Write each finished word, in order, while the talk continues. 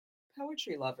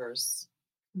Poetry lovers,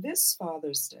 this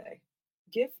Father's Day,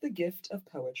 give the gift of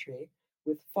poetry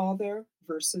with Father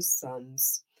versus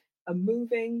Sons, a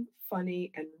moving,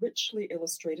 funny, and richly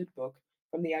illustrated book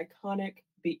from the iconic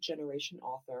Beat Generation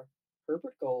author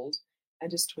Herbert Gold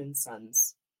and his twin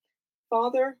sons.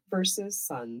 Father versus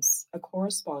Sons, a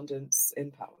correspondence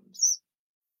in poems.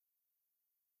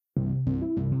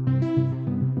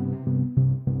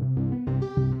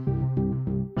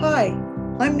 Hi,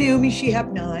 I'm Naomi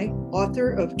Shihab Nye,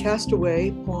 author of Castaway,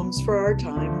 Poems for Our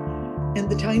Time, and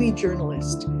The Tiny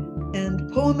Journalist,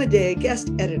 and Poem a Day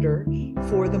guest editor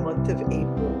for the month of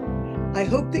April. I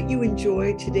hope that you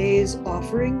enjoy today's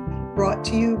offering brought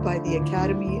to you by the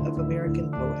Academy of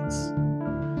American Poets.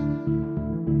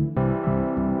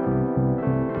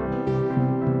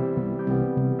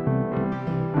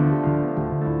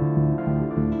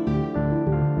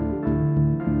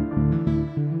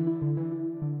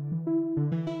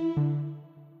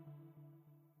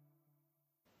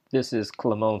 This is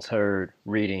Clemence Hurd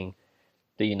reading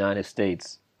The United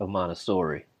States of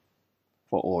Montessori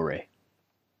for Ore.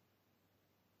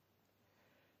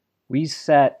 We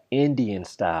sat Indian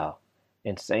style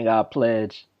and sang our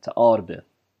pledge to Audubon,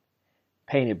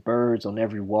 painted birds on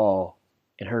every wall,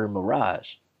 and heard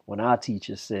mirage when our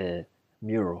teacher said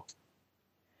mural.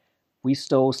 We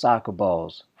stole soccer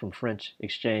balls from French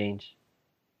exchange,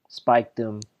 spiked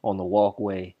them on the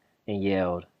walkway, and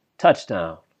yelled,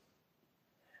 "Touchdown!"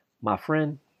 My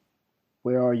friend,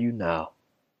 where are you now?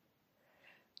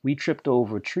 We tripped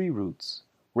over tree roots,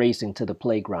 racing to the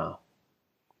playground.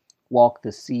 Walked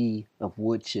the sea of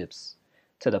wood chips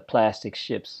to the plastic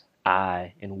ships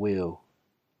I and Will.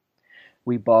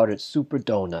 We bartered super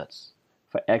donuts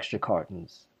for extra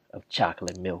cartons of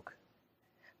chocolate milk.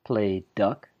 Played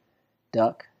duck,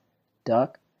 duck,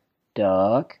 duck,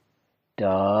 duck,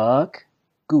 duck,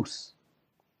 goose.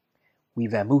 We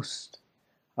vamoosed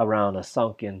around a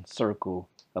sunken circle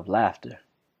of laughter.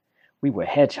 We were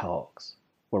hedgehogs,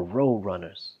 were road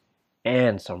runners,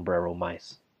 and sombrero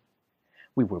mice.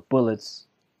 We were bullets,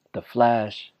 the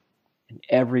Flash, and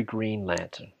every Green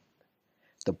Lantern.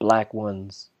 The black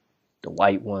ones, the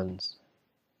white ones,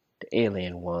 the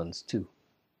alien ones too.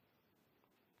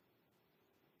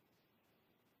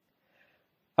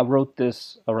 I wrote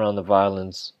this around the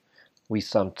violence we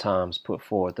sometimes put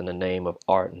forth in the name of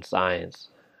art and science,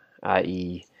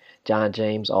 i.e., John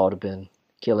James Audubon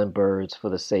killing birds for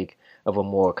the sake of a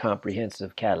more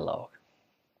comprehensive catalog.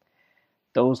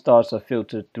 Those thoughts are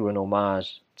filtered through an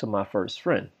homage to my first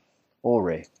friend,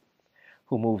 Ore,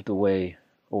 who moved away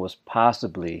or was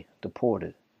possibly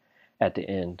deported at the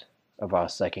end of our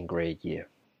second grade year.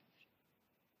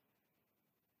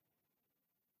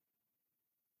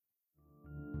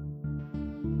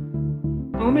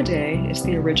 Poem a Day is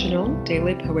the original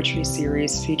daily poetry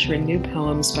series featuring new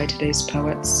poems by today's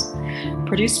poets.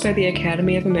 Produced by the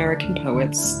Academy of American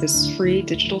Poets, this free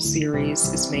digital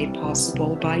series is made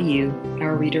possible by you,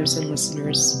 our readers and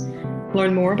listeners.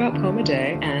 Learn more about Poem a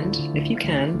Day and, if you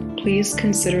can, please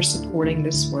consider supporting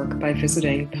this work by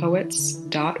visiting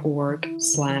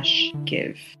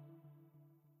poets.org/give.